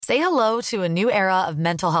Say hello to a new era of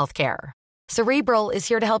mental health care. Cerebral is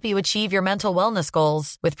here to help you achieve your mental wellness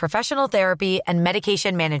goals with professional therapy and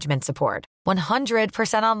medication management support.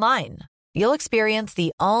 100% online. You'll experience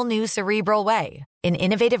the all-new Cerebral Way, an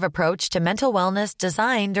innovative approach to mental wellness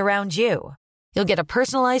designed around you. You'll get a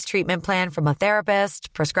personalized treatment plan from a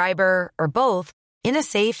therapist, prescriber, or both in a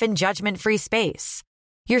safe and judgment-free space.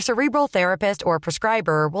 Your Cerebral therapist or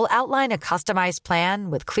prescriber will outline a customized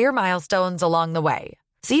plan with clear milestones along the way,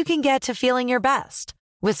 so you can get to feeling your best.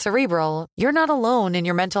 With Cerebral, you're not alone in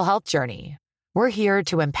your mental health journey. We're here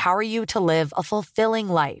to empower you to live a fulfilling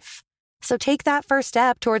life. So take that first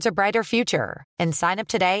step towards a brighter future and sign up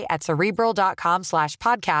today at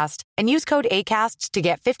Cerebral.com/podcast and use code ACAST to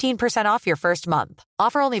get 15% off your first month.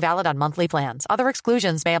 Offer only valid on monthly plans. Other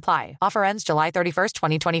exclusions may apply. Offer ends July 31st,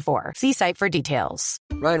 2024. See site for details.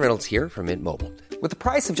 Ryan Reynolds here from Mint Mobile. With the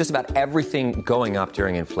price of just about everything going up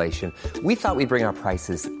during inflation, we thought we'd bring our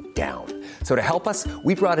prices down. So to help us,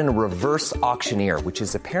 we brought in a reverse auctioneer, which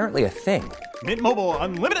is apparently a thing. Mint Mobile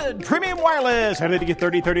Unlimited Premium Wireless. How to get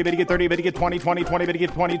 30, 30, bit to get 30, bit to get 20, 20, 20, bit to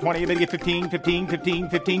get 20, 20, bit to get 15, 15, 15,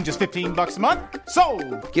 15, just $15 a month?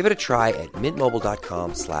 Sold! Give it a try at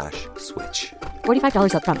mintmobile.com/switch.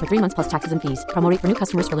 $45 up front for 3 months plus taxes and fees. Promo rate for new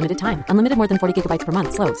customers for limited time. Unlimited more than 40 gigabytes per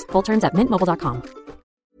month. Slows full terms at mintmobile.com.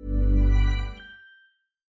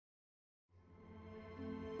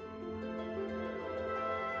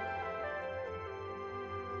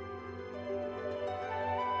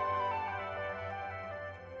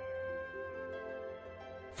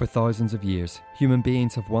 For thousands of years, human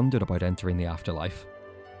beings have wondered about entering the afterlife.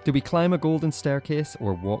 Do we climb a golden staircase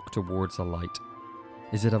or walk towards a light?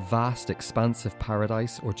 Is it a vast, expansive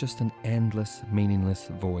paradise or just an endless, meaningless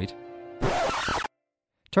void?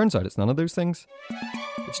 Turns out it's none of those things.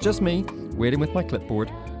 It's just me, waiting with my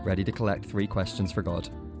clipboard, ready to collect 3 questions for God.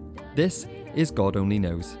 This is God Only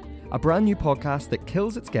Knows, a brand new podcast that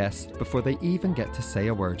kills its guests before they even get to say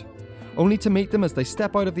a word, only to meet them as they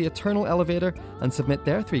step out of the eternal elevator and submit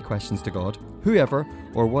their 3 questions to God, whoever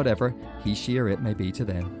or whatever he, she or it may be to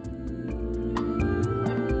them.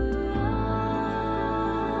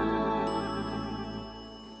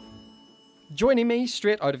 Joining me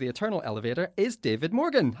straight out of the eternal elevator is David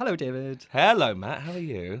Morgan. Hello, David. Hello, Matt. How are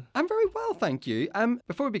you? I'm very well, thank you.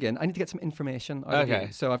 Before we begin, I need to get some information out of you.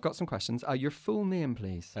 So I've got some questions. Your full name,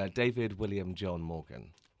 please. David William John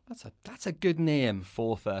Morgan. That's a good name.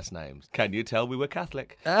 4 first names. Can you tell we were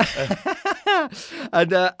Catholic? And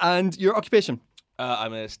your occupation?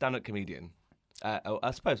 I'm a stand-up comedian.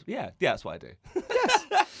 I suppose, yeah, that's what I do. Yes.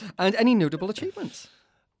 And any notable achievements?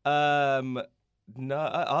 No,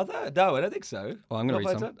 are there? No, I don't think so. Well, I'm going to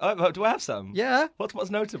read some. Do I have some? Yeah.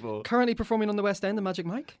 What's notable? Currently performing on the West End, the Magic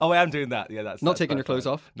Mike. Oh, I am doing that. Yeah, that's not taking your clothes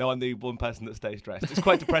off. No, I'm the one person that stays dressed. It's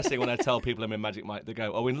quite depressing when I tell people I'm in Magic Mike. They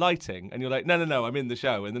go, "Oh, in lighting," and you're like, "No, I'm in the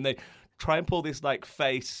show." And then they try and pull this like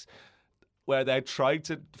face where they're trying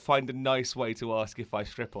to find a nice way to ask if I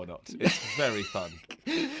strip or not. It's very fun.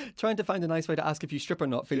 Trying to find a nice way to ask if you strip or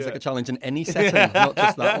not feels like a challenge in any setting, not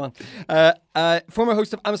just that one. Former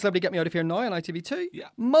host of I'm a Celebrity, Get Me Out of Here Now on ITV2. Yeah.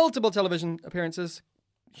 Multiple television appearances,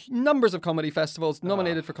 numbers of comedy festivals,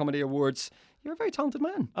 nominated for comedy awards. You're a very talented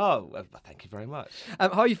man. Oh, well, thank you very much.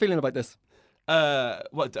 How are you feeling about this?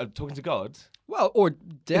 What, talking to God? Well, or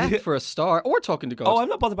death for a start, or talking to God. Oh, I'm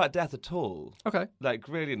not bothered about death at all. Okay. Like,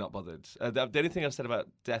 really not bothered. The only thing I've said about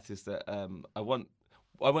death is that I want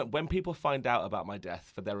when people find out about my death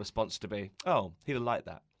for their response to be, "Oh, he'd have liked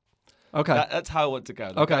that." Okay. That's how I want to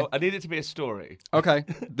go. Like, okay. I need it to be a story. Okay.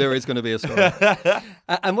 There is going to be a story.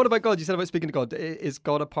 And what about God? You said about speaking to God. Is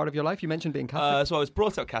God a part of your life? You mentioned being Catholic. So I was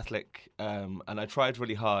brought up Catholic, and I tried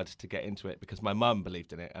really hard to get into it because my mum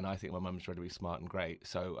believed in it, and I think my mum's really smart and great.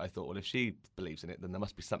 So I thought, well, if she believes in it, then there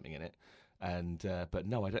must be something in it. And but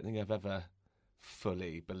no, I don't think I've ever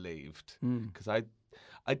fully believed because I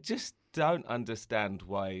just don't understand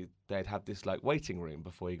why they'd have this like waiting room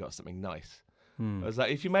before you got something nice. I was like,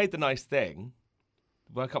 if you made the nice thing,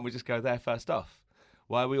 why can't we just go there first off?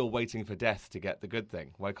 Why are we all waiting for death to get the good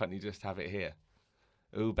thing? Why can't you just have it here?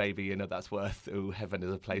 Ooh, baby, you know that's worth. Ooh, heaven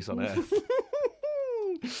is a place on earth.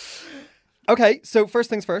 Okay, so first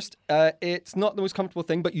things first. It's not the most comfortable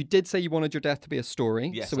thing, but you did say you wanted your death to be a story.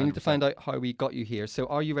 Yes, so we need to 100%. find out how we got you here. So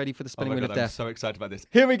are you ready for the spinning wheel of death? I'm so excited about this.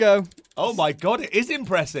 Here we go. Oh my God, it is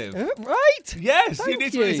impressive. Right? Yes, Thank you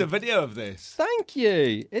need to you. release a video of this. Thank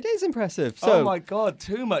you. It is impressive. So Oh my God,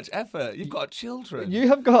 too much effort. You've got children. you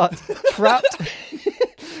have got trapped.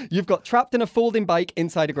 You've got trapped in a folding bike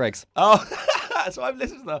inside a Greggs. Oh, that. So I've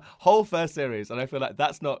listened to the whole first series, and I feel like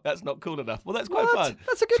that's not cool enough. Well, that's quite fun.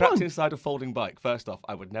 That's a good Trapped one. inside a folding bike. First off,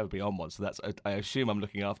 I would never be on one, so I assume I'm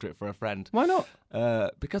looking after it for a friend. Why not?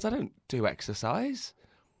 Because I don't do exercise.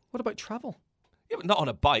 What about travel? Yeah, but not on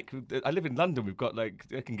a bike. I live in London. We've got I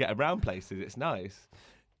can get around places. It's nice.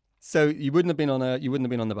 So you wouldn't have been on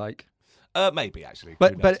the bike. Maybe actually.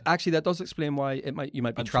 But actually, that does explain why you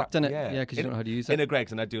might be I'm trapped in it. yeah. because you don't know how to use it. In a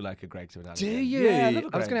Greggs, and I do like a Greggs. Do you? Yeah, I love a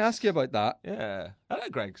I was going to Greggs. ask you about that. Yeah, I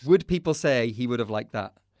like Greggs. Would people say he would have liked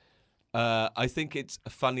that? I think it's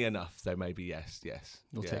funny enough, so maybe yes.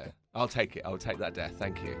 You'll take it. I'll take it. I'll take that death.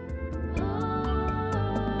 Thank you.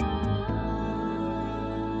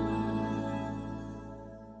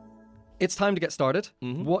 It's time to get started.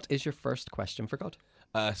 Mm-hmm. What is your first question for God?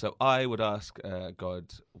 So I would ask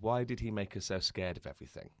God, why did he make us so scared of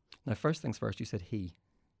everything? Now, first things first, you said he.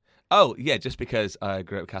 Oh, yeah, just because I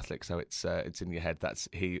grew up Catholic, so it's in your head. That's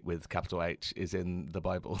he with capital H is in the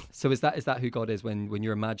Bible. So is that who God is when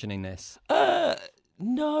you're imagining this?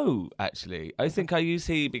 No, actually. I think I use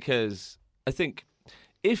he because I think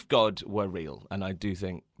if God were real, and I do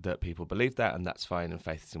think that people believe that, and that's fine, and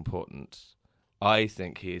faith is important, I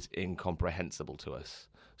think he is incomprehensible to us.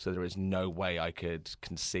 So there is no way I could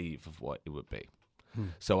conceive of what it would be.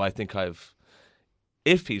 So I think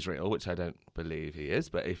if he's real, which I don't believe he is,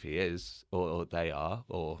 but if he is, or they are,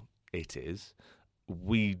 or it is,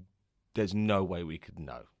 there's no way we could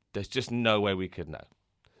know. There's just no way we could know.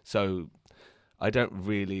 So I don't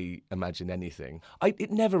really imagine anything. It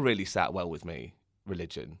never really sat well with me,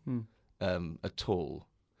 religion, at all.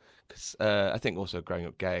 Because I think also growing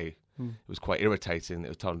up gay, it was quite irritating. It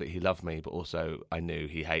was told that he loved me, but also I knew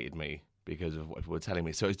he hated me because of what people were telling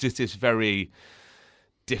me. So it's just this very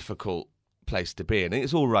difficult place to be in. And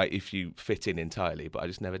it's all right if you fit in entirely, but I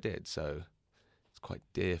just never did. So it's quite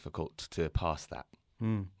difficult to pass that.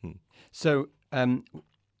 So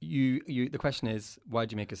the question is, why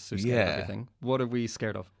do you make us so scared of everything? What are we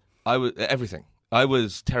scared of? Everything. I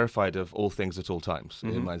was terrified of all things at all times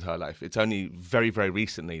in my entire life. It's only very, very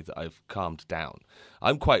recently that I've calmed down.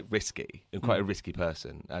 I'm quite risky. I'm quite a risky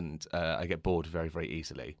person, and I get bored very, very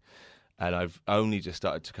easily. And I've only just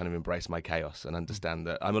started to kind of embrace my chaos and understand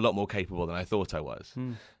that I'm a lot more capable than I thought I was.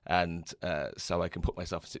 And so I can put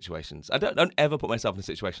myself in situations. I don't ever put myself in a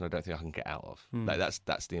situation I don't think I can get out of. Like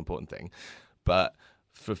that's the important thing. But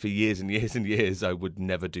for years and years and years, I would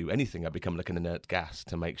never do anything. I'd become like an inert gas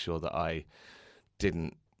to make sure that I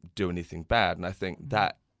didn't do anything bad. And I think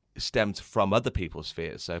that stemmed from other people's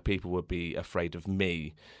fears. So people would be afraid of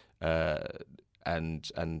me,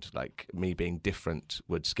 and like me being different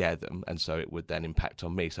would scare them, and so it would then impact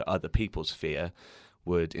on me. So other people's fear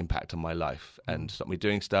would impact on my life and stop me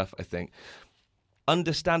doing stuff. I think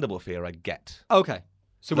understandable fear I get. Okay.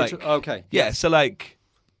 So okay. Yeah. So like,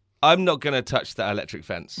 I'm not going to touch that electric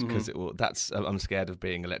fence because I'm scared of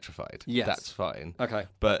being electrified. Yes. That's fine. Okay.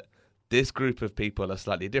 But this group of people are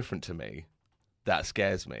slightly different to me. That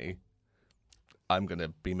scares me. I'm going to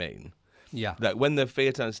be mean. Yeah. Like when the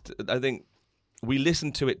fear turns, I think we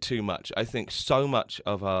listen to it too much. I think so much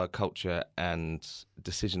of our culture and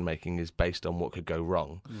decision making is based on what could go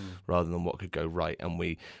wrong rather than what could go right. And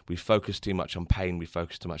we focus too much on pain. We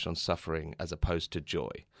focus too much on suffering as opposed to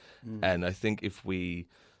joy. And I think if we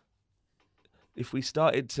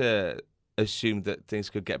started to assume that things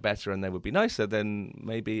could get better and they would be nicer, then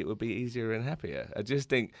maybe it would be easier and happier. I just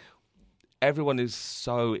think everyone is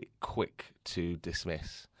so quick to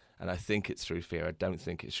dismiss. And I think it's through fear. I don't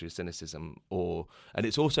think it's through cynicism, and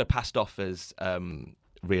it's also passed off as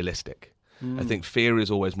realistic. I think fear is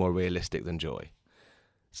always more realistic than joy.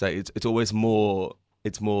 So it's always more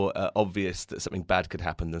obvious that something bad could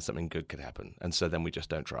happen than something good could happen, and so then we just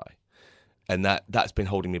don't try. And that's been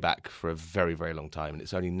holding me back for a very, very long time. And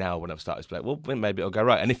it's only now when I've started to be like, well, maybe it'll go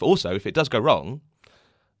right. And if it does go wrong,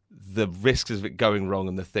 the risks of it going wrong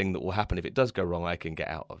and the thing that will happen if it does go wrong, I can get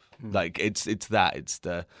out of. Like it's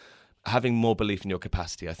the having more belief in your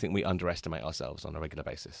capacity. I think we underestimate ourselves on a regular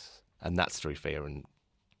basis, and that's through fear and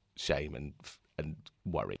shame and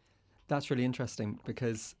worry. That's really interesting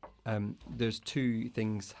because there's two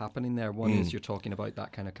things happening there. One is you're talking about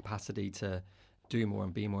that kind of capacity to do more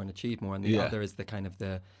and be more and achieve more, and the other is the kind of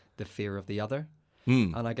the fear of the other.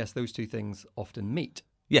 And I guess those two things often meet.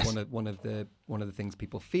 Yes. One of the things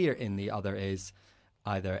people fear in the other is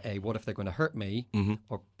either what if they're going to hurt me,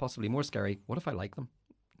 or possibly more scary, what if I like them?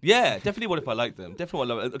 Yeah, definitely. What if I like them?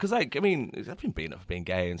 Definitely, because I've been beaten up for being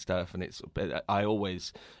gay and stuff, and I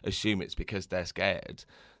always assume it's because they're scared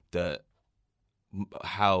that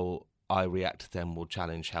how I react to them will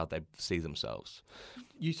challenge how they see themselves.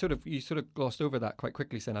 you sort of glossed over that quite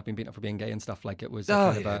quickly, saying I've been beaten up for being gay and stuff. Like it was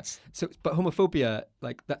kind of a but homophobia,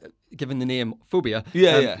 like that, given the name phobia,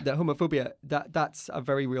 that homophobia, that's a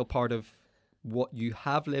very real part of what you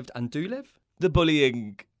have lived and do live. The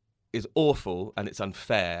bullying is awful and it's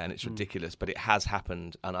unfair and it's ridiculous, but it has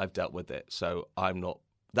happened and I've dealt with it. So I'm not.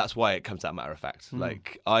 That's why it comes out matter of fact.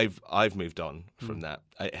 Like I've moved on from that.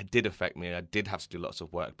 It did affect me. I did have to do lots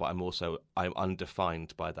of work, but I'm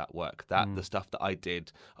undefined by that work. That the stuff that I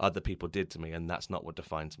did, other people did to me, and that's not what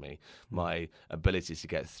defines me. My ability to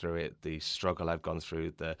get through it, the struggle I've gone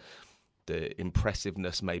through, the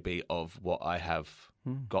impressiveness maybe of what I have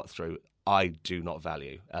got through, I do not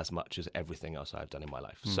value as much as everything else I've done in my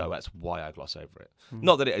life. So that's why I gloss over it.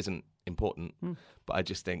 Not that it isn't important, but I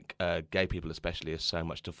just think gay people especially are so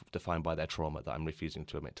much defined by their trauma that I'm refusing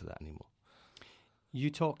to admit to that anymore.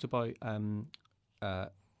 You talked about,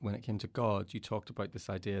 when it came to God, you talked about this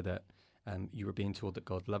idea that you were being told that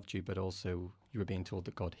God loved you, but also you were being told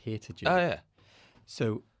that God hated you. Oh, yeah.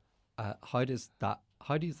 So how does that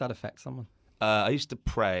affect someone? I used to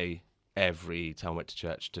pray every time I went to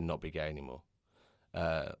church to not be gay anymore,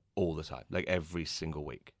 all the time, like every single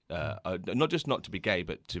week. Not just not to be gay,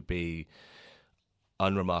 but to be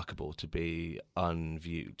unremarkable, to be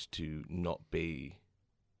unviewed, to not be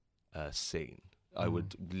seen. I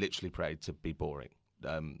would literally pray to be boring.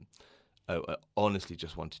 I honestly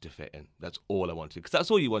just wanted to fit in. That's all I wanted, because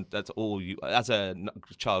that's all you want. That's all you. As a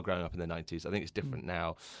child growing up in the 90s, I think it's different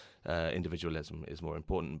now. Individualism is more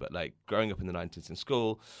important, but like growing up in the 90s in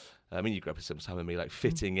school, I mean, you grew up at some time with me, like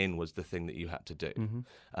fitting in was the thing that you had to do.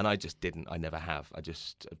 And I just didn't. I never have. I'm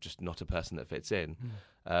just not a person that fits in,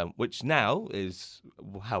 which now is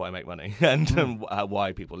how I make money and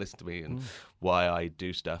why people listen to me and why I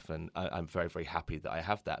do stuff. And I'm very, very happy that I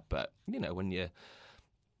have that. But, you know, when you're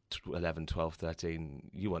 11, 12,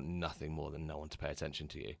 13, you want nothing more than no one to pay attention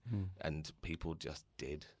to you. And people just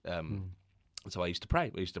did. So I used to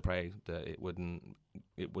pray. We used to pray that it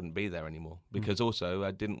wouldn't be there anymore, because also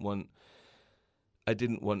I didn't want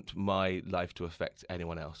my life to affect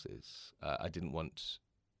anyone else's. I don't want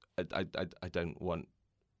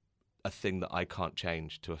a thing that I can't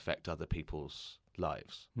change to affect other people's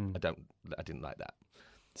lives. I didn't like that.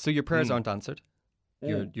 So your prayers aren't answered.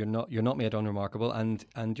 You're not made unremarkable, and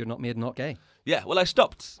you're not made not gay. Yeah. Well, I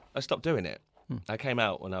stopped doing it. I came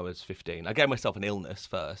out when I was 15. I gave myself an illness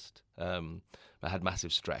first. I had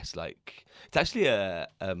massive stress. Like, it's actually a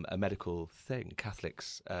medical thing.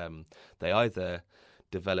 Catholics, they either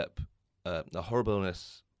develop a horrible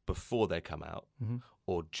illness before they come out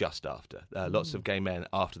or just after. Lots of gay men,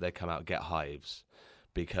 after they come out, get hives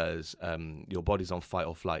because your body's on fight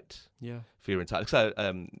or flight for your entire... So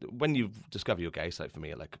when you discover you're gay, so for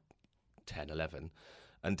me at like 10, 11,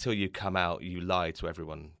 until you come out, you lie to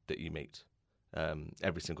everyone that you meet.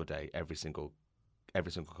 Every single day, every single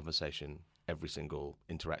conversation, every single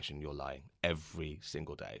interaction, you're lying every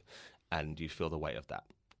single day, and you feel the weight of that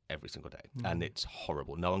every single day. And it's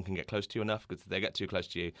horrible. No one can get close to you enough, because if they get too close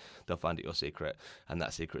to you, they'll find out your secret, and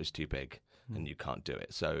that secret is too big and you can't do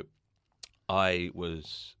it. So I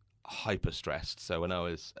was hyper stressed. So when I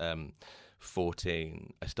was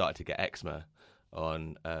 14, I started to get eczema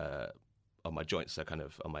on my joints, so kind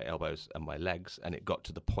of on my elbows and my legs, and it got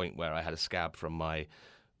to the point where I had a scab from my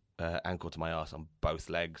ankle to my arse on both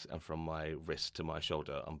legs, and from my wrist to my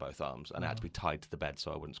shoulder on both arms, and I had to be tied to the bed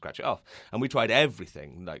so I wouldn't scratch it off. And we tried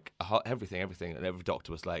everything, like everything, and every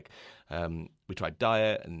doctor was like, we tried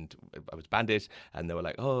diet, and I was bandaged, and they were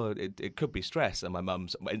like, oh, it could be stress. And my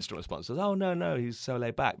mum's instant response was, oh, no, he's so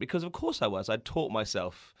laid back. Because of course I was. I taught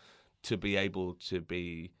myself to be able to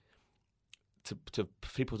be... To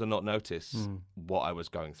people to not notice what I was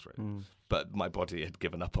going through, but my body had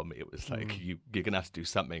given up on me. It was like you're gonna have to do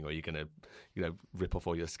something, or you're gonna, rip off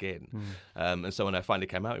all your skin. And so when I finally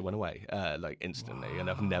came out, it went away like instantly, and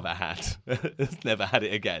I've never had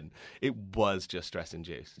it again. It was just stress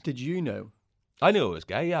induced. Did you know? I knew I was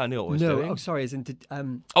gay. Yeah, I knew what I was doing. Oh, sorry. As in,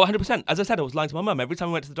 100%. As I said, I was lying to my mum every time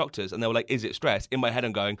we went to the doctors, and they were like, "Is it stress?" In my head,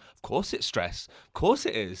 I'm going, "Of course it's stress. Of course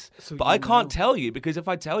it is." So but I can't tell you, because if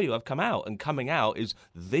I tell you I've come out, and coming out is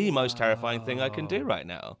the most terrifying thing I can do right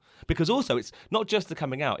now. Because also, it's not just the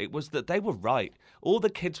coming out; it was that they were right. All the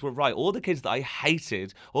kids were right. All the kids that I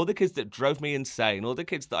hated, all the kids that drove me insane, all the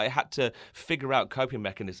kids that I had to figure out coping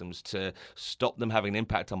mechanisms to stop them having an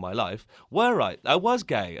impact on my life were right. I was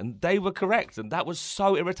gay, and they were correct, and that was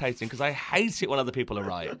so irritating, because I hate it when other people are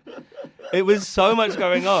right. It was so much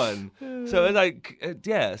going on. So it was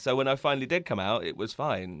like, so when I finally did come out, it was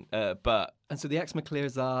fine. But And so the eczema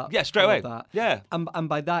clears up. Yeah, straight all away. of that. Yeah. And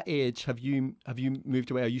by that age, have you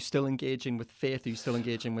moved away? Are you still engaging with faith? Are you still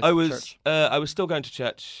engaging with church? I was still going to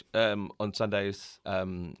church on Sundays,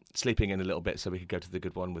 sleeping in a little bit so we could go to the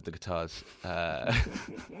good one with the guitars. So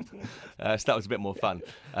that was a bit more fun.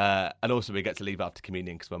 And also we get to leave after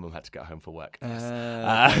communion because my mum had to get home for work. It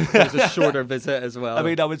was a shorter visit as well. I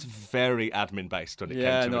mean, I was very admin based when it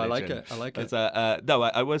came to religion. I like it.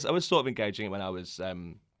 I was sort of engaging when I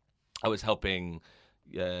was helping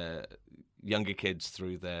younger kids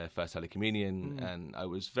through their first Holy Communion, and I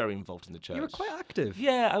was very involved in the church. You were quite active.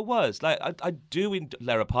 Yeah, I was. Like, I do.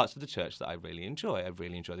 There are parts of the church that I really enjoy. I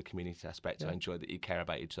really enjoy the community aspect. I enjoy that you care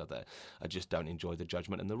about each other. I just don't enjoy the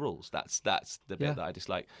judgment and the rules. That's the bit that I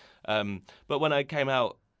dislike. But when I came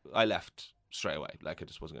out, I left straight away. Like, I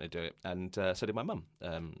just wasn't going to do it, and so did my mum.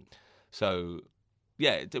 So,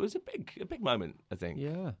 yeah, it was a big moment, I think.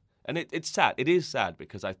 Yeah. And it's sad. It is sad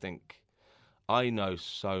because I think I know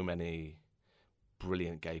so many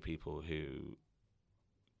brilliant gay people who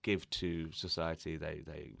give to society. They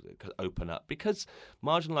open up because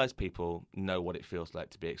marginalised people know what it feels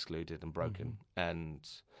like to be excluded and broken. And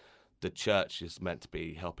the church is meant to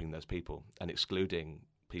be helping those people, and excluding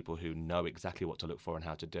people who know exactly what to look for and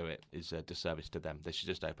how to do it is a disservice to them. They should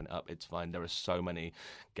just open it up. It's fine. There are so many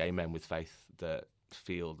gay men with faith that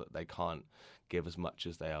feel that they can't give as much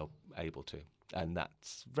as they are able to, and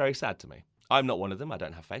that's very sad to me. I'm not one of them. I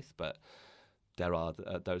don't have faith, but there are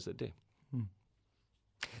those that do.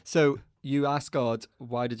 So you ask God,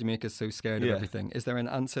 why did you make us so scared of everything? Is there an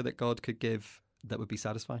answer that God could give that would be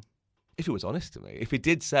satisfying? If he was honest to me, if he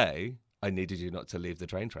did say, I needed you not to leave the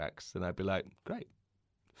train tracks, then I'd be like, great,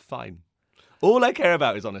 fine. All I care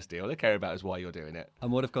about is honesty. All I care about is why you're doing it.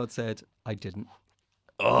 And what if God said, I didn't?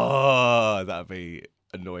 Oh, that'd be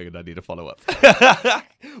annoying, and I need a follow-up.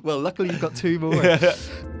 Well, luckily you've got two more.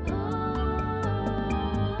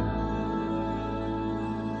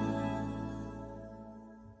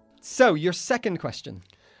 So, your second question.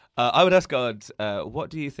 I would ask God, what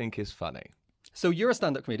do you think is funny? So, you're a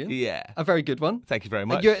stand-up comedian. Yeah. A very good one. Thank you very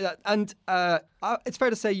much. And it's fair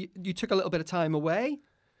to say you took a little bit of time away.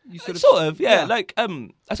 You sort of, yeah. Like,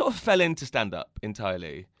 I sort of fell into stand-up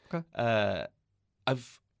entirely. Okay.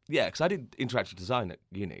 Because I did interactive design at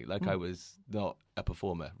uni. Like, I was not a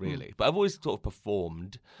performer, really. But I've always sort of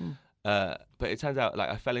performed. But it turns out, like,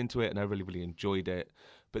 I fell into it and I really, really enjoyed it.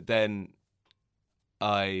 But then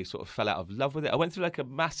I sort of fell out of love with it. I went through, like, a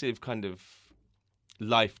massive kind of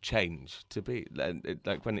life change to be...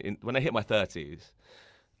 Like, when I hit my 30s,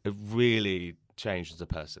 it really changed as a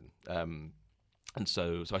person. And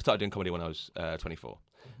so I started doing comedy when I was 24.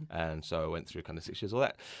 And so I went through kind of 6 years, all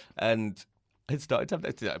that. And I started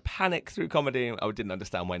to have panic through comedy. I didn't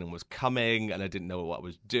understand when it was coming, and I didn't know what I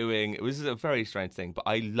was doing. It was a very strange thing, but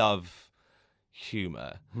I love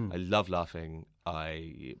humour. I love laughing.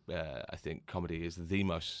 I think comedy is the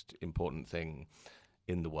most important thing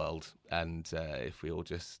in the world. And if we all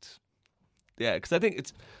just... Yeah, because I think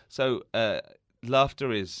it's... So laughter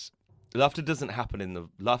doesn't happen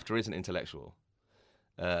laughter isn't intellectual.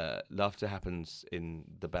 Laughter happens in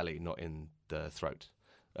the belly, not in the throat.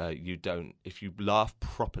 If you laugh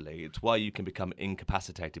properly, it's why you can become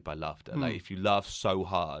incapacitated by laughter. Like, if you laugh so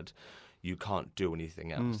hard, you can't do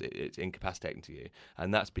anything else. It's incapacitating to you.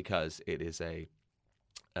 And that's because it is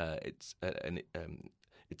it's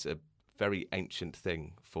a very ancient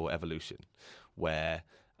thing for evolution where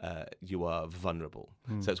you are vulnerable.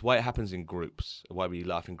 So it's why it happens in groups, why we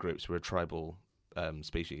laugh in groups. We're a tribal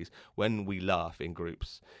species. When we laugh in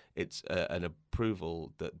groups, it's an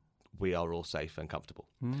approval that we are all safe and comfortable.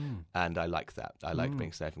 And I like that. I like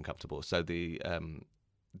being safe and comfortable. So the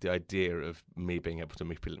idea of me being able to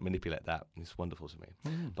manipulate that is wonderful to me.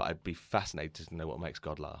 But I'd be fascinated to know what makes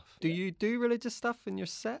God laugh. Do you do religious stuff in your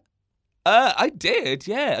set? I did,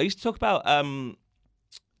 yeah. I used to talk about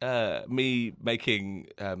me making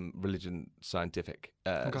religion scientific.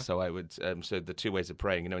 Okay. So I would, so the two ways of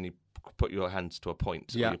praying, when you put your hands to a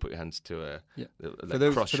point, or you put your hands to a... Yeah. Like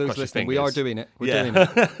for those listening, we are doing it. We're doing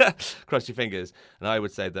it. Cross your fingers. And I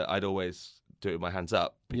would say that I'd always do it with my hands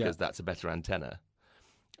up because that's a better antenna.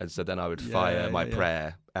 And so then I would fire my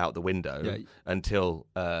prayer out the window until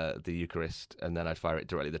the Eucharist, and then I'd fire it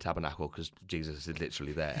directly at the tabernacle because Jesus is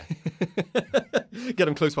literally there. Get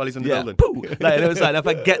him close while he's in the building. Like, it was like, if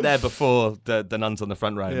I get there before the nuns on the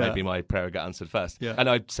front row, maybe my prayer would get answered first. Yeah. And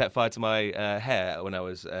I'd set fire to my hair when I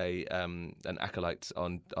was an acolyte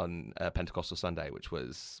on Pentecostal Sunday, which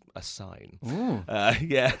was a sign.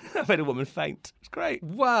 I made a woman faint. It's great.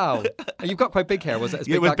 Wow. And you've got quite big hair, was it?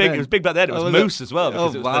 It was big. It was big back then. It was mousse as well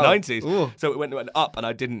because it was the 90s. Ooh. So it went up, and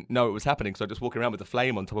I didn't know it was happening, so I just walking around with a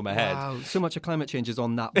flame on top of my head. Wow, so much of climate change is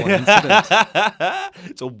on that one incident.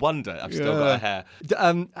 It's a wonder I've still got a hair.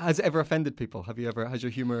 Has it ever offended people? Has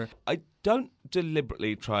your humour... I don't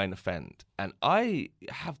deliberately try and offend, and I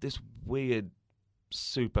have this weird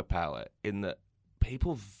superpower in that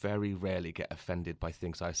people very rarely get offended by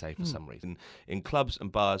things I say for some reason. In clubs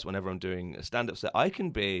and bars, whenever I'm doing a stand-up set, I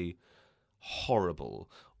can be horrible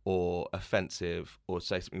or offensive or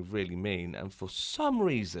say something really mean, and for some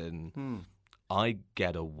reason, I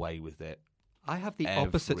get away with it. I have the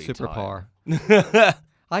opposite every superpower. time.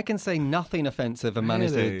 I can say nothing offensive and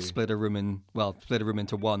manage Really? to split a room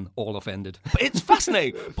into one, all offended. But it's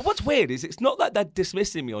fascinating. But what's weird is it's not like they're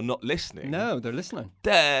dismissing me or not listening. No, they're listening.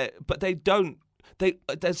 But they don't.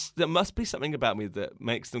 There must be something about me that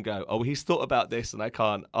makes them go, oh, he's thought about this and I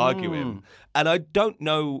can't argue him. And I don't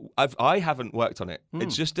know. I haven't worked on it.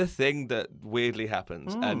 It's just a thing that weirdly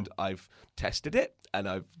happens. And I've tested it and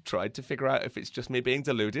I've tried to figure out if it's just me being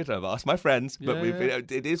deluded. I've asked my friends, but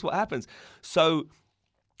it is what happens. So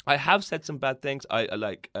I have said some bad things. I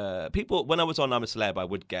like people, when I was on I'm a Celeb, I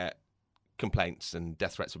would get complaints and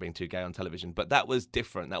death threats for being too gay on television, but that was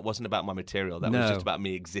different. That wasn't about my material. That was just about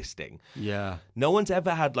me existing. Yeah. No one's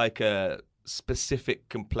ever had like a specific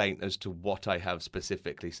complaint as to what I have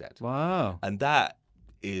specifically said. Wow. And that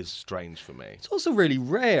is strange for me. It's also really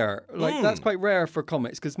rare. That's quite rare for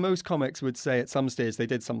comics, because most comics would say at some stage they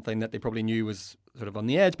did something that they probably knew was sort of on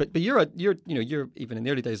the edge. But you're even in the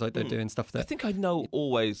early days out there doing stuff that I think I know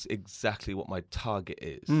always exactly what my target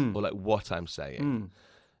is or like what I'm saying.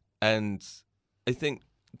 And I think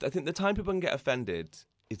the time people can get offended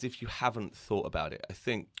is if you haven't thought about it. I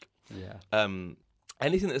think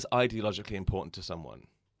anything that's ideologically important to someone,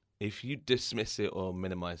 if you dismiss it or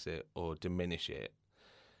minimize it or diminish it,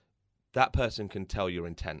 that person can tell your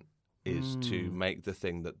intent is to make the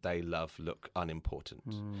thing that they love look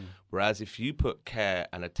unimportant. Whereas if you put care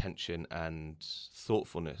and attention and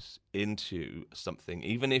thoughtfulness into something,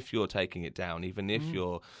 even if you're taking it down, even if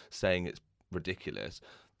you're saying it's ridiculous,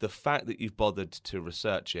 the fact that you've bothered to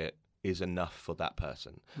research it is enough for that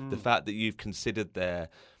person. The fact that you've considered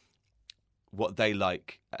what they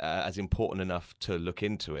like as important enough to look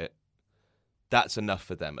into it, that's enough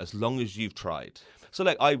for them, as long as you've tried. So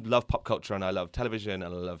like, I love pop culture and I love television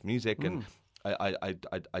and I love music and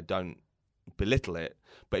I don't belittle it.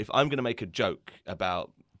 But if I'm going to make a joke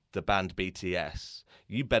about the band BTS,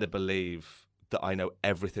 you better believe that I know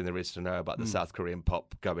everything there is to know about the South Korean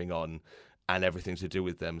pop going on and everything to do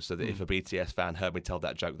with them, so that if a BTS fan heard me tell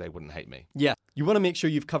that joke, they wouldn't hate me. Yeah. You want to make sure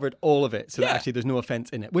you've covered all of it, so that actually there's no offence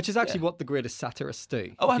in it, which is actually what the greatest satirists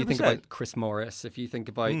do. Oh, 100%. If you think about Chris Morris, if you think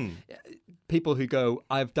about people who go,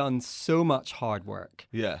 I've done so much hard work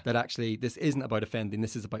that actually this isn't about offending,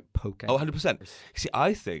 this is about poking. Oh, 100%. See,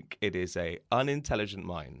 I think it is a unintelligent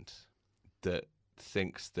mind that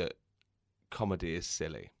thinks that comedy is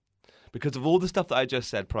silly. Because of all the stuff that I just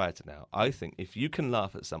said prior to now, I think if you can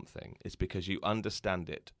laugh at something, it's because you understand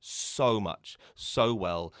it so much, so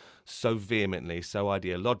well, so vehemently, so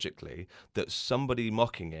ideologically, that somebody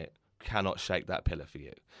mocking it cannot shake that pillar for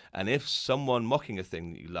you. And if someone mocking a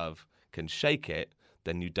thing that you love can shake it,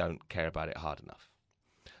 then you don't care about it hard enough.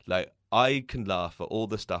 Like, I can laugh at all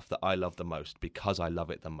the stuff that I love the most because I love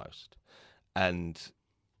it the most. And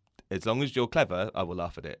as long as you're clever, I will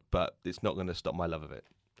laugh at it, but it's not going to stop my love of it.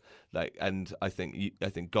 Like, and I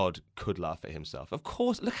think God could laugh at himself. Of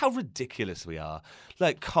course, look how ridiculous we are.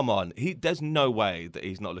 Like, come on, there's no way that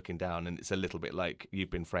he's not looking down, and it's a little bit like You've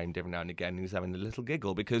Been Framed every now and again, and he's having a little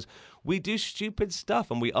giggle because we do stupid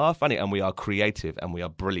stuff, and we are funny, and we are creative, and we are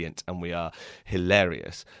brilliant, and we are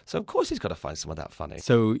hilarious. So of course he's got to find some of that funny.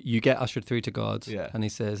 So you get ushered through to God, and he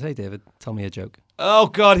says, "Hey David, tell me a joke." Oh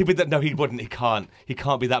God, he'd be that. No, he wouldn't. He can't. He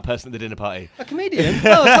can't be that person at the dinner party. A comedian?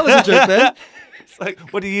 Oh, tell us a joke then. It's like,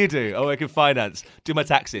 what do you do? Oh, I work in finance. Do my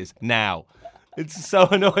taxes now. It's so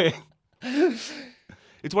annoying.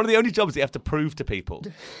 It's one of the only jobs that you have to prove to people.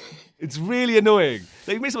 It's really annoying.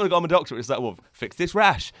 Like, you meet someone who got I'm a doctor, it's like, well, fix this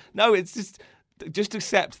rash. No, it's just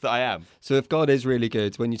accept that I am. So if God is really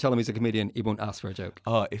good, when you tell him he's a comedian, he won't ask for a joke.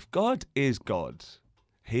 Oh, if God is God,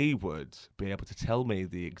 he would be able to tell me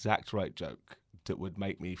the exact right joke that would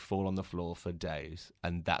make me fall on the floor for days,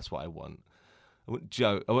 and that's what I want. I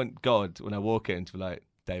want God, when I walk in, to be like,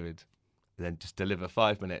 David, then just deliver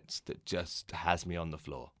 5 minutes that just has me on the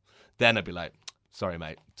floor. Then I'd be like, sorry,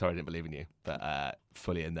 mate. Sorry I didn't believe in you, but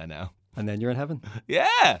fully in there now. And then you're in heaven.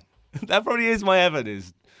 Yeah. That probably is my heaven,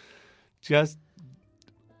 is just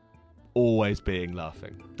always being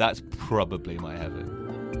laughing. That's probably my heaven.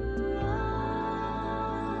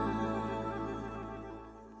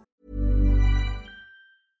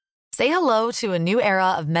 Say hello to a new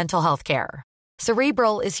era of mental health care.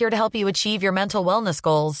 Cerebral is here to help you achieve your mental wellness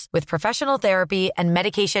goals with professional therapy and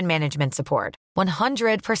medication management support.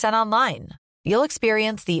 100% online. You'll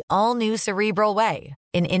experience the all-new Cerebral Way,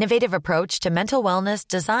 an innovative approach to mental wellness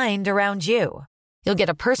designed around you. You'll get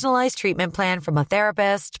a personalized treatment plan from a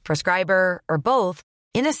therapist, prescriber, or both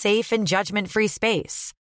in a safe and judgment-free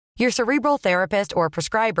space. Your Cerebral therapist or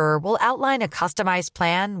prescriber will outline a customized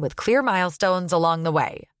plan with clear milestones along the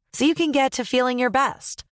way, so you can get to feeling your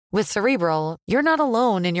best. With Cerebral, you're not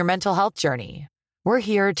alone in your mental health journey. We're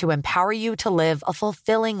here to empower you to live a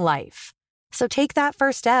fulfilling life. So take that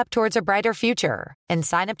first step towards a brighter future and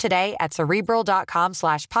sign up today at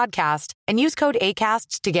Cerebral.com/podcast and use code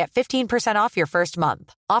ACAST to get 15% off your first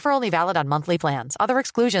month. Offer only valid on monthly plans. Other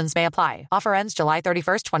exclusions may apply. Offer ends July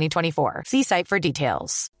 31st, 2024. See site for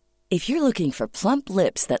details. If you're looking for plump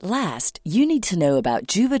lips that last, you need to know about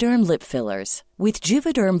Juvederm lip fillers. With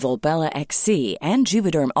Juvederm Volbella XC and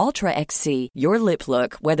Juvederm Ultra XC, your lip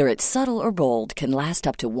look, whether it's subtle or bold, can last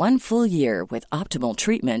up to 1 full year with optimal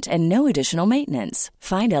treatment and no additional maintenance.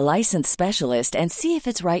 Find a licensed specialist and see if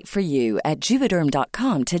it's right for you at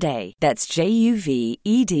Juvederm.com today. That's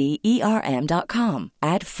JUVEDERM.com.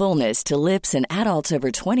 Add fullness to lips in adults over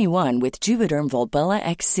 21 with Juvederm Volbella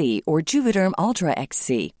XC or Juvederm Ultra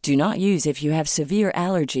XC. Do not use if you have severe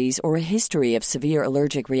allergies or a history of severe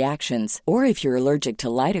allergic reactions, or if you're allergic to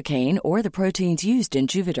lidocaine or the proteins used in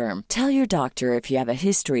Juvederm. Tell your doctor if you have a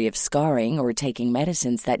history of scarring or taking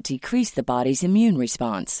medicines that decrease the body's immune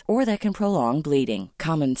response or that can prolong bleeding.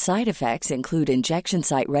 Common side effects include injection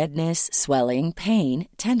site redness, swelling, pain,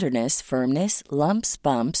 tenderness, firmness, lumps,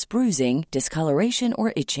 bumps, bruising, discoloration,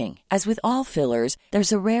 or itching. As with all fillers,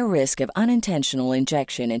 there's a rare risk of unintentional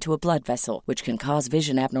injection into a blood vessel, which can cause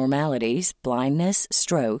vision abnormalities, blindness,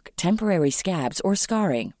 stroke, temporary scabs, or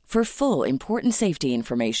scarring. For full, important safety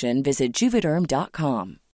information, visit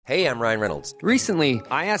Juvederm.com. Hey, I'm Ryan Reynolds. Recently,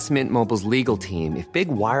 I asked Mint Mobile's legal team if big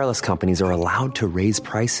wireless companies are allowed to raise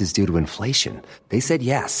prices due to inflation. They said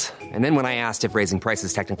yes. And then when I asked if raising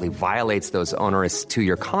prices technically violates those onerous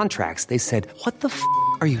 2-year contracts, they said, "What the f***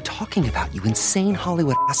 are you talking about, you insane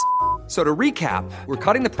Hollywood ass?" So to recap, we're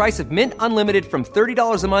cutting the price of Mint Unlimited from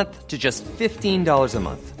 $30 a month to just $15 a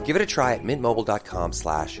month. Give it a try at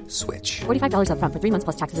mintmobile.com/switch. $45 up front for 3 months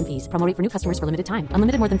plus taxes and fees. Promo rate for new customers for limited time.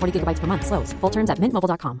 Unlimited more than 40 gigabytes per month. Slows full terms at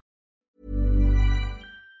mintmobile.com.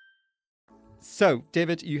 So,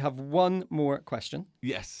 David, you have one more question.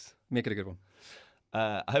 Yes. Make it a good one.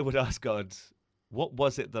 I would ask God, what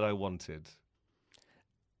was it that I wanted?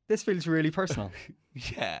 This feels really personal.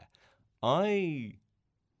 Yeah.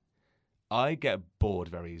 I get bored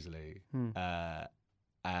very easily, and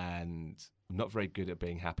I'm not very good at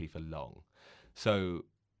being happy for long. So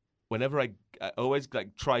whenever I always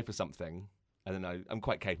try for something, and then I'm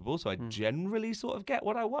quite capable, so I generally sort of get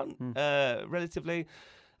what I want relatively.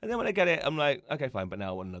 And then when I get it, I'm like, okay, fine, but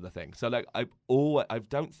now I want another thing. So I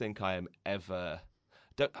don't think I am ever.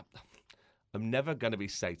 I'm never going to be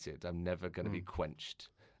sated. I'm never going to be quenched.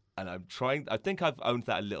 And I think I've owned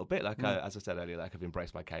that a little bit. As I said earlier, I've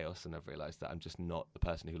embraced my chaos and I've realised that I'm just not the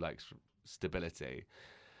person who likes stability.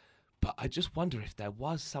 But I just wonder if there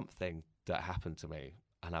was something that happened to me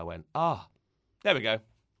and I went, there we go,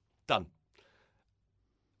 done.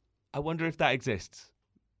 I wonder if that exists.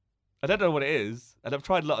 I don't know what it is, and I've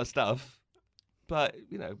tried a lot of stuff, but,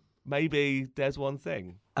 maybe there's one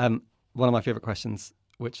thing. One of my favourite questions,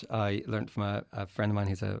 which I learned from a friend of mine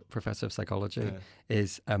who's a professor of psychology,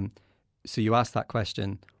 is, so you ask that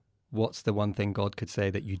question, what's the one thing God could say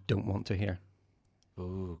that you don't want to hear?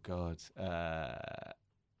 Oh, God.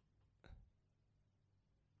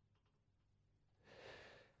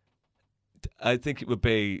 I think it would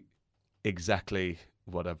be exactly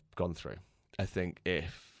what I've gone through. I think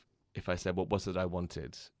if I said, what was it I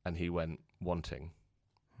wanted? And he went, wanting,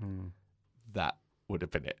 that would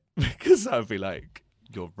have been it. Because I'd be like,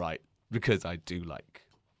 you're right, because I do like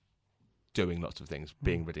doing lots of things,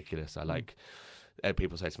 being ridiculous. I like,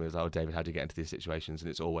 people say to me, oh, David, how do you get into these situations? And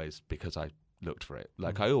it's always because I looked for it.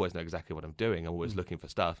 I always know exactly what I'm doing. I'm always looking for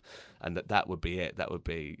stuff. And that would be it. That would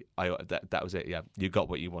be, that was it. Yeah, you got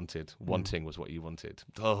what you wanted. Wanting was what you wanted.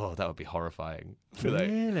 Oh, that would be horrifying.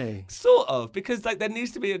 Really? Sort of, because there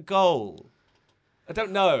needs to be a goal. I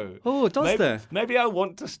don't know. Oh, does there? Maybe I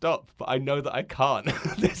want to stop, but I know that I can't.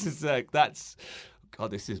 This is God,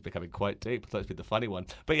 this is becoming quite deep. Let's be the funny one.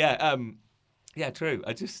 But yeah, true.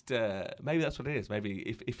 I just maybe that's what it is.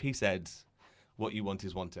 Maybe if he said, "What you want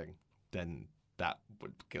is wanting," then that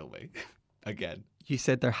would kill me again. You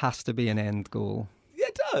said there has to be an end goal. Yeah,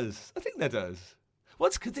 it does. I think there does.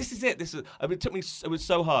 Because this is it. It was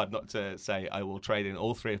so hard not to say I will trade in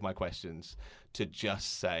all three of my questions to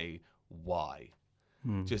just say why.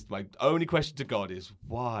 Just my only question to God is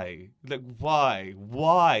why? Like, why?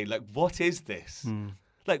 Like, what is this?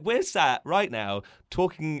 Like, we're sat right now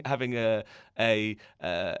having a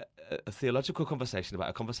theological conversation about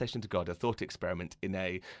a conversation to God, a thought experiment in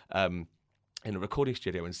a recording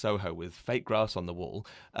studio in Soho with fake grass on the wall.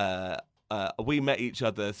 We met each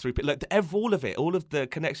other through all of it, all of the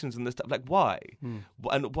connections and the stuff. Like, why?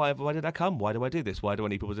 And why did I come? Why do I do this? Why do I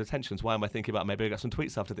need people's attentions? Why am I thinking about maybe I got some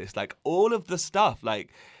tweets after this? Like, all of the stuff.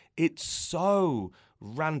 Like, it's so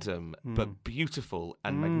random but beautiful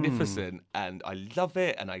and magnificent, and I love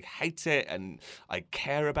it and I hate it and I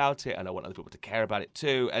care about it and I want other people to care about it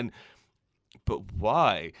too. But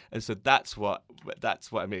why? And so that's what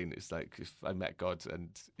I mean. It's like if I met God and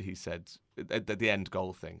he said the end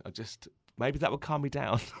goal thing, maybe that would calm me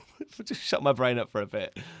down. Just shut my brain up for a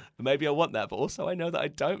bit. Maybe I want that, but also I know that I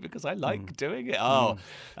don't because I like doing it.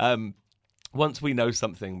 Once we know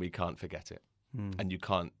something, we can't forget it, and you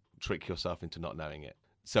can't trick yourself into not knowing it.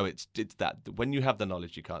 So it's that when you have the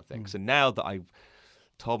knowledge, you can't think. So now that I've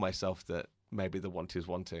told myself that maybe the want is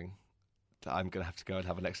wanting, that I'm going to have to go and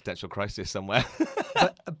have an existential crisis somewhere.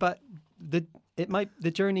 but the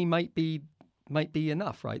journey might be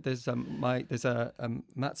enough, right? There's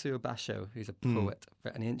Matsuo Basho, who's a poet,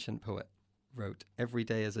 an ancient poet, wrote, "Every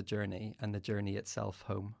day is a journey, and the journey itself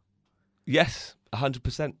home." Yes,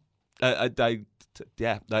 100%. I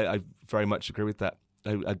very much agree with that.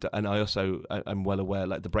 And I also, I'm well aware,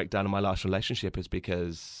 like the breakdown of my last relationship is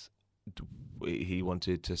because he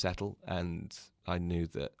wanted to settle, and I knew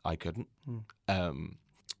that I couldn't. I'm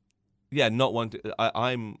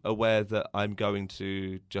aware that I'm going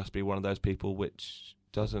to just be one of those people which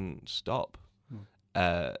doesn't stop.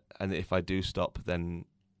 And if I do stop, then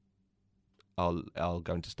I'll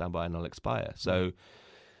go into standby and I'll expire. So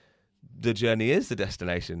the journey is the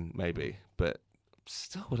destination, maybe, but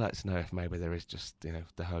still would like to know if maybe there is just,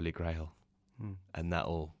 the Holy Grail, and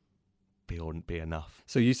that'll be enough.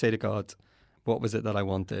 So you say to God, what was it that I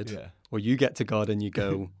wanted? Yeah. Or you get to God and you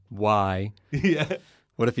go, why? Yeah.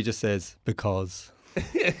 What if he just says, because?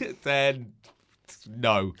 Then,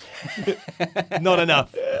 no. Not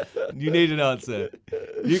enough. You need an answer.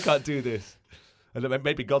 You can't do this. And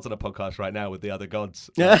maybe God's on a podcast right now with the other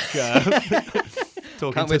gods.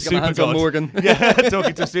 Talking to Super God. Morgan. Yeah,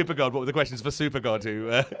 talking to Super God. What were the questions for Super God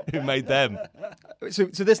who made them? So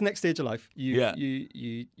this next stage of life, you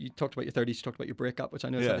talked about your 30s, you talked about your breakup, which I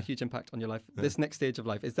know has had a huge impact on your life. Yeah. This next stage of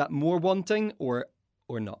life, is that more wanting or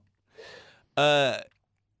not?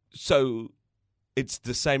 So it's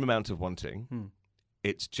the same amount of wanting.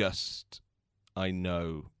 It's just I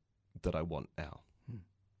know that I want now.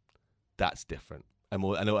 That's different. I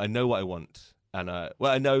know what I want. And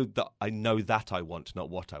I know that I want, not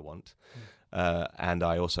what I want, and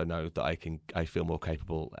I also know that I feel more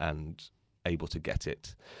capable and able to get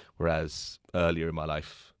it. Whereas earlier in my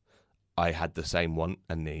life, I had the same want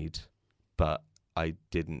and need, but I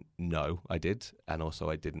didn't know I did, and also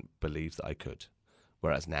I didn't believe that I could.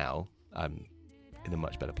 Whereas now, I'm in a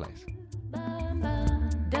much better place.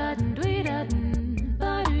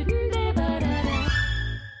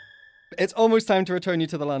 It's almost time to return you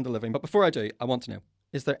to the land of living. But before I do, I want to know,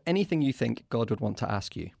 is there anything you think God would want to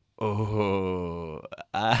ask you? I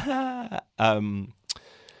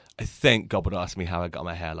think God would ask me how I got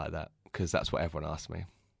my hair like that, because that's what everyone asks me.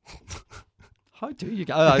 How do you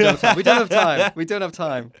get... Oh, we don't have time. We don't have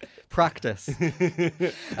time. Practice.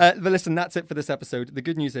 But listen, that's it for this episode. The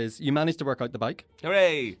good news is you managed to work out the bike.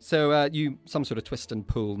 Hooray! So some sort of twist and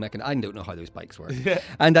pull mechanism. I don't know how those bikes work.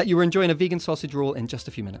 And that you were enjoying a vegan sausage roll in just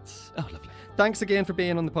a few minutes. Oh, lovely. Thanks again for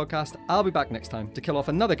being on the podcast. I'll be back next time to kill off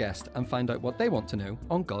another guest and find out what they want to know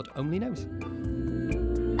on God Only Knows.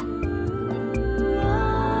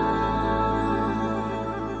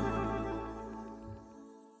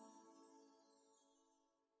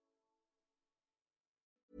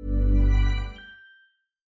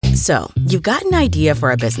 So, you've got an idea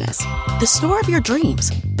for a business. The store of your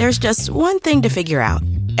dreams. There's just one thing to figure out.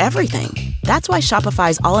 Everything. That's why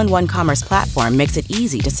Shopify's all-in-one commerce platform makes it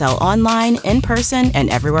easy to sell online, in person,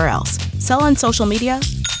 and everywhere else. Sell on social media,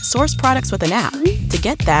 source products with an app to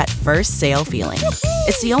get that first sale feeling.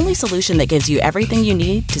 It's the only solution that gives you everything you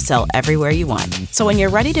need to sell everywhere you want. So when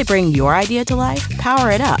you're ready to bring your idea to life,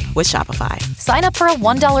 power it up with Shopify. Sign up for a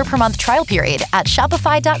 $1 per month trial period at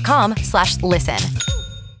shopify.com/listen.